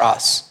test for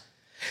us.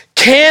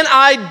 Can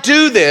I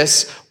do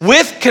this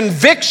with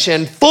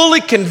conviction,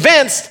 fully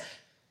convinced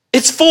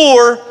it's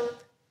for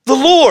the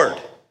Lord?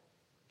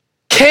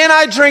 Can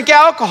I drink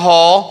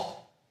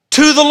alcohol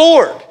to the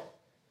Lord?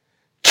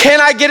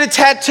 Can I get a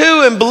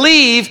tattoo and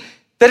believe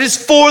that it's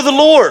for the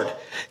Lord?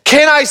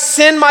 Can I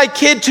send my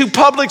kid to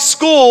public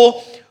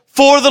school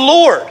for the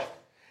Lord?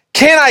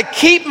 Can I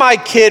keep my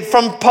kid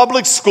from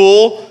public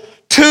school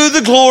to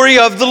the glory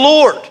of the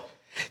Lord?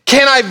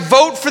 Can I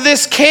vote for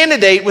this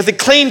candidate with a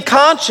clean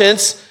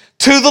conscience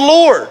to the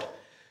Lord?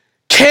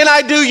 Can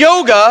I do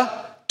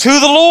yoga to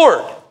the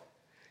Lord?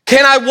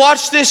 Can I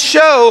watch this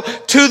show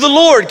to the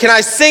Lord? Can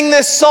I sing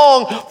this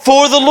song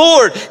for the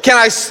Lord? Can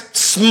I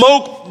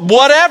smoke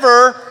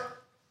whatever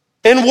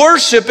in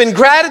worship and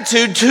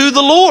gratitude to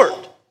the Lord?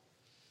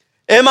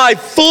 Am I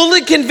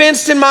fully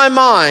convinced in my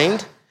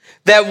mind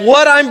that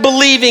what I'm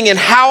believing and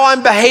how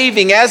I'm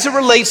behaving as it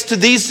relates to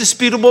these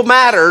disputable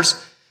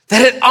matters,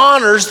 that it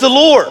honors the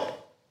Lord?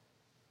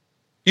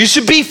 You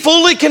should be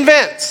fully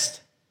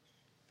convinced.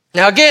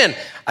 Now again,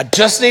 I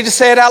just need to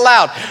say it out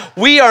loud.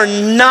 We are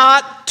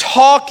not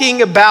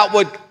talking about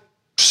what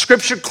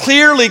Scripture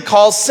clearly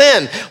calls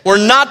sin.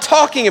 We're not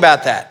talking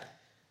about that.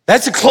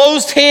 That's a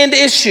closed hand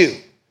issue.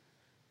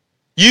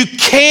 You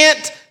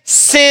can't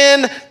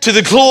sin to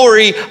the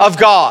glory of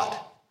God.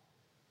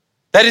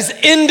 That is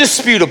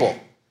indisputable.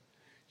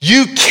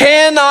 You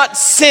cannot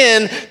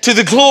sin to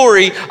the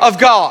glory of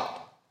God.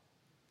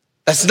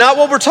 That's not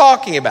what we're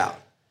talking about.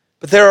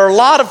 But there are a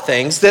lot of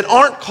things that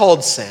aren't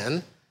called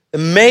sin that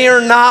may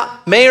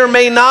or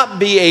may not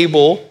be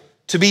able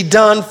to be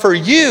done for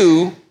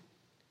you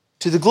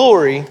to the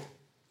glory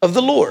of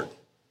the Lord.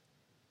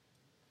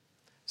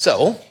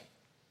 So,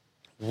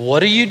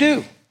 what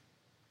do?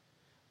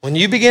 When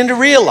you begin to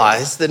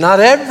realize that not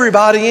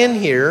everybody in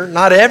here,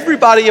 not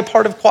everybody a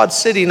part of Quad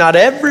City, not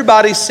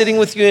everybody sitting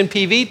with you in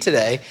PV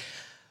today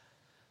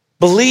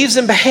believes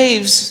and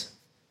behaves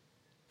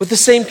with the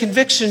same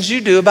convictions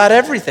you do about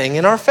everything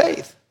in our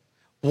faith.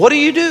 What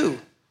do?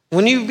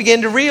 When you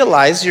begin to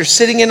realize you're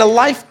sitting in a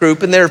life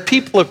group and there are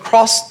people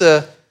across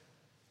the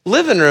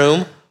living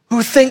room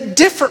who think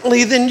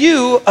differently than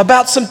you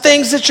about some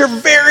things that you're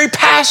very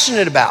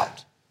passionate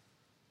about.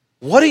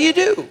 What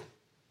do?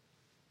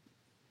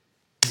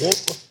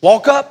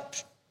 Walk up,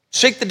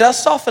 shake the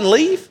dust off, and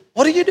leave?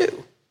 What do?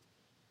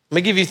 Let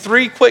me give you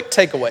 3 quick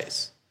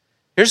takeaways.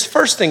 Here's the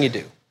first thing you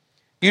do.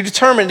 You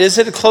determine, is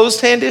it a closed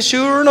hand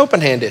issue or an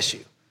open hand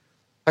issue?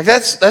 Like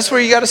that's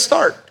where you got to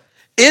start.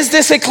 Is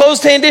this a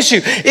closed hand issue?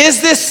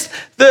 Is this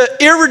the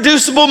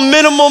irreducible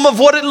minimum of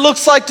what it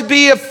looks like to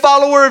be a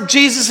follower of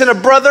Jesus and a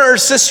brother or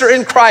sister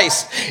in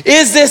Christ?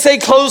 Is this a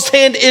closed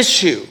hand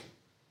issue?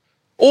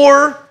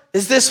 Or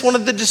is this one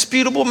of the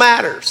disputable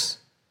matters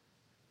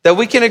that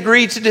we can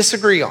agree to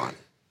disagree on?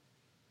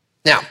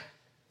 Now,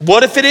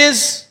 what if it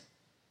is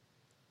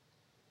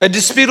a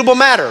disputable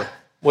matter?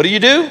 What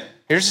do?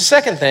 Here's the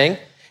second thing.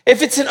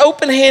 If it's an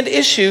open hand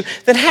issue,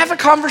 then have a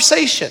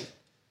conversation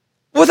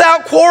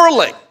without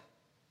quarreling.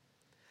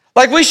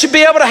 Like, we should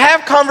be able to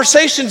have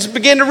conversations and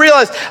begin to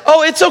realize,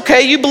 oh, it's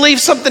okay, you believe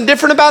something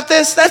different about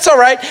this? That's all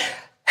right.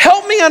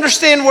 Help me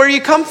understand where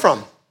you come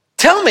from.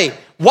 Tell me,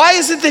 why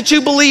is it that you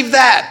believe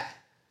that?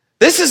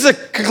 This is the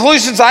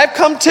conclusions I've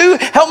come to.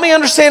 Help me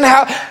understand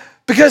how,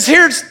 because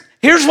here's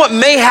what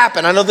may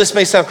happen. I know this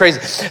may sound crazy.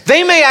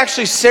 They may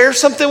actually share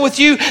something with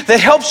you that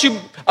helps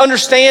you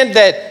understand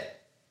that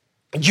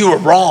you were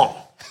wrong.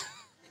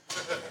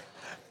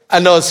 I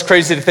know it's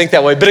crazy to think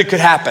that way, but it could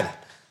happen.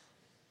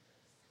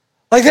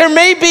 Like, there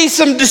may be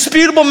some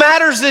disputable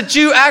matters that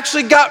you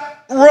actually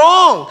got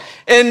wrong.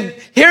 And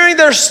hearing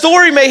their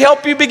story may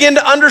help you begin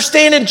to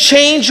understand and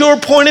change your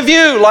point of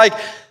view. Like,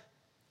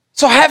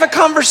 so have a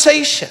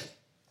conversation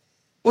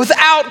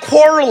without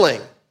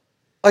quarreling.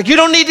 Like, you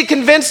don't need to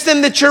convince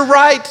them that you're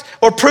right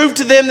or prove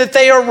to them that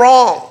they are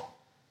wrong.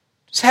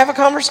 Just have a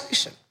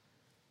conversation.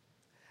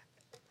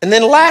 And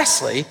then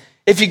lastly,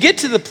 if you get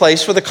to the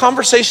place where the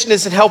conversation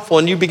isn't helpful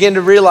and you begin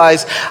to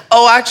realize,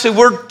 oh, actually,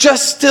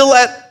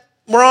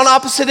 we're on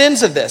opposite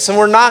ends of this and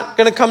we're not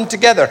going to come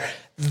together.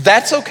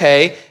 That's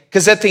okay,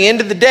 because at the end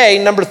of the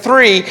day, number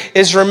 3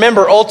 is,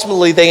 remember,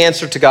 ultimately they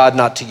answer to God,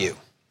 not to you.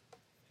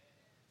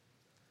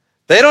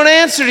 They don't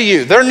answer to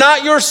you. They're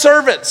not your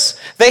servants.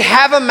 They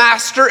have a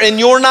master and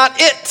you're not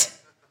it.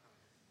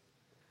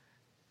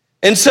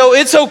 And so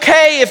it's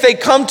okay if they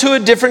come to a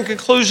different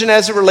conclusion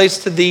as it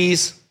relates to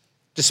these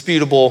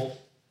disputable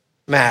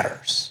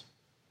matters.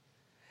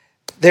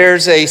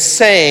 There's a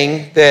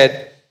saying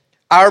that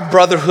our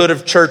brotherhood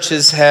of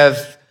churches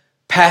have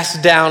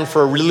passed down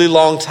for a really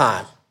long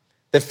time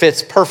that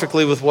fits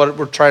perfectly with what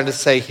we're trying to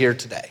say here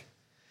today.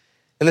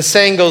 And the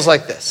saying goes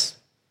like this: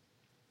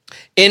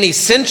 in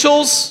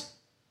essentials,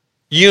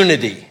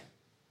 unity.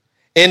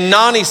 In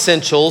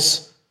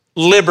non-essentials,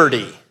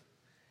 liberty.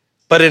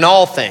 But in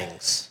all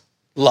things,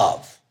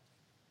 love.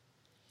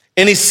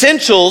 In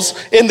essentials,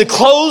 in the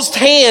closed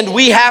hand,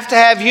 we have to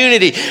have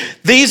unity.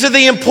 These are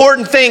the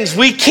important things.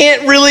 We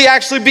can't really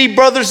actually be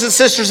brothers and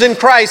sisters in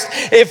Christ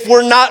if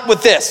we're not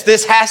with this.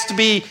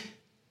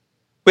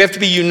 We have to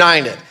be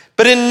united.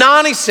 But in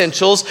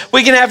non-essentials,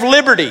 we can have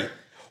liberty.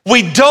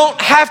 We don't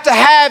have to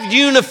have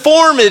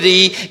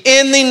uniformity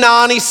in the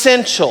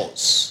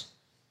non-essentials,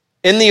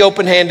 in the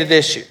open-handed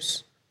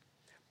issues.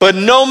 But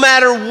no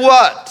matter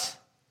what,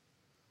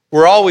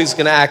 we're always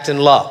going to act in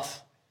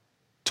love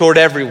toward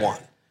everyone.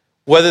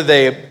 Whether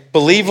they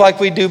believe like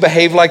we do,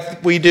 behave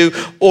like we do,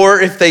 or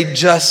if they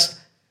just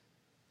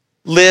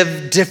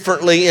live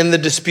differently in the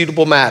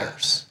disputable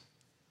matters.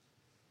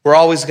 We're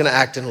always going to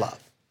act in love.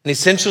 In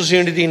essentials,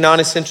 unity,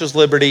 non-essentials,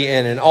 liberty,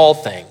 and in all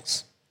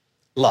things,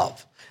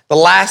 love. The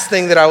last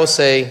thing that I will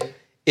say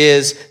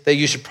is that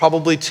you should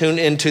probably tune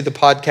into the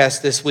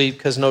podcast this week,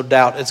 because no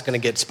doubt it's going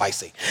to get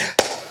spicy.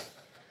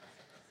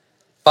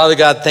 Father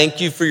God, thank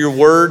you for your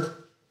word.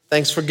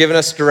 Thanks for giving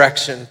us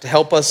direction to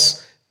help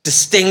us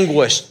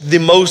distinguish the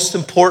most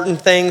important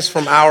things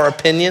from our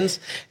opinions.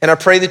 And I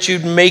pray that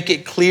you'd make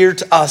it clear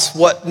to us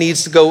what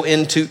needs to go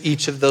into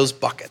each of those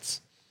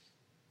buckets.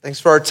 Thanks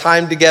for our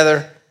time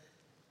together.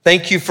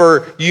 Thank you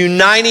for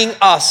uniting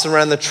us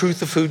around the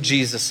truth of who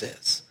Jesus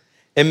is.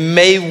 And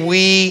may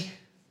we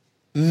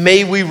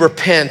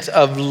repent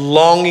of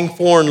longing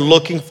for and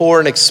looking for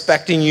and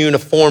expecting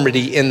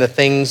uniformity in the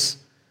things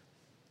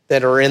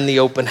that are in the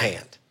open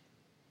hand.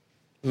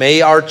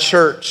 May our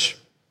church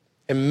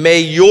and may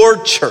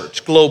your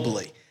church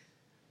globally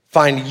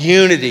find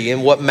unity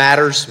in what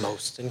matters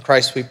most. In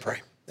Christ we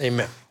pray.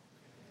 Amen.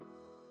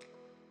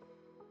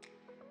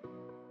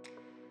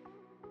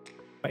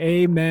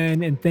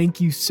 Amen. And thank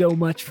you so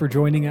much for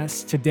joining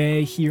us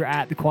today here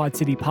at the Quad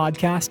City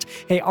Podcast.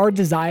 Hey, our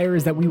desire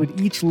is that we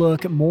would each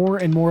look more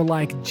and more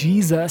like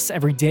Jesus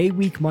every day,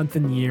 week, month,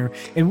 and year.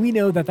 And we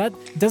know that that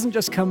doesn't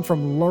just come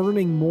from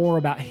learning more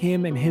about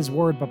Him and His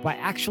Word, but by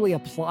actually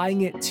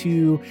applying it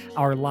to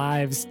our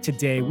lives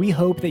today. We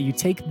hope that you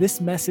take this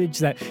message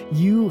that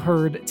you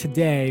heard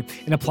today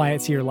and apply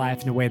it to your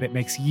life in a way that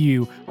makes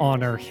you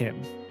honor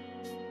Him.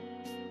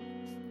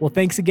 Well,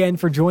 thanks again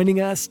for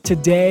joining us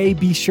today.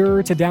 Be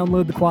sure to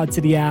download the Quad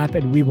City app,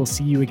 and we will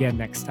see you again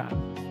next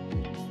time.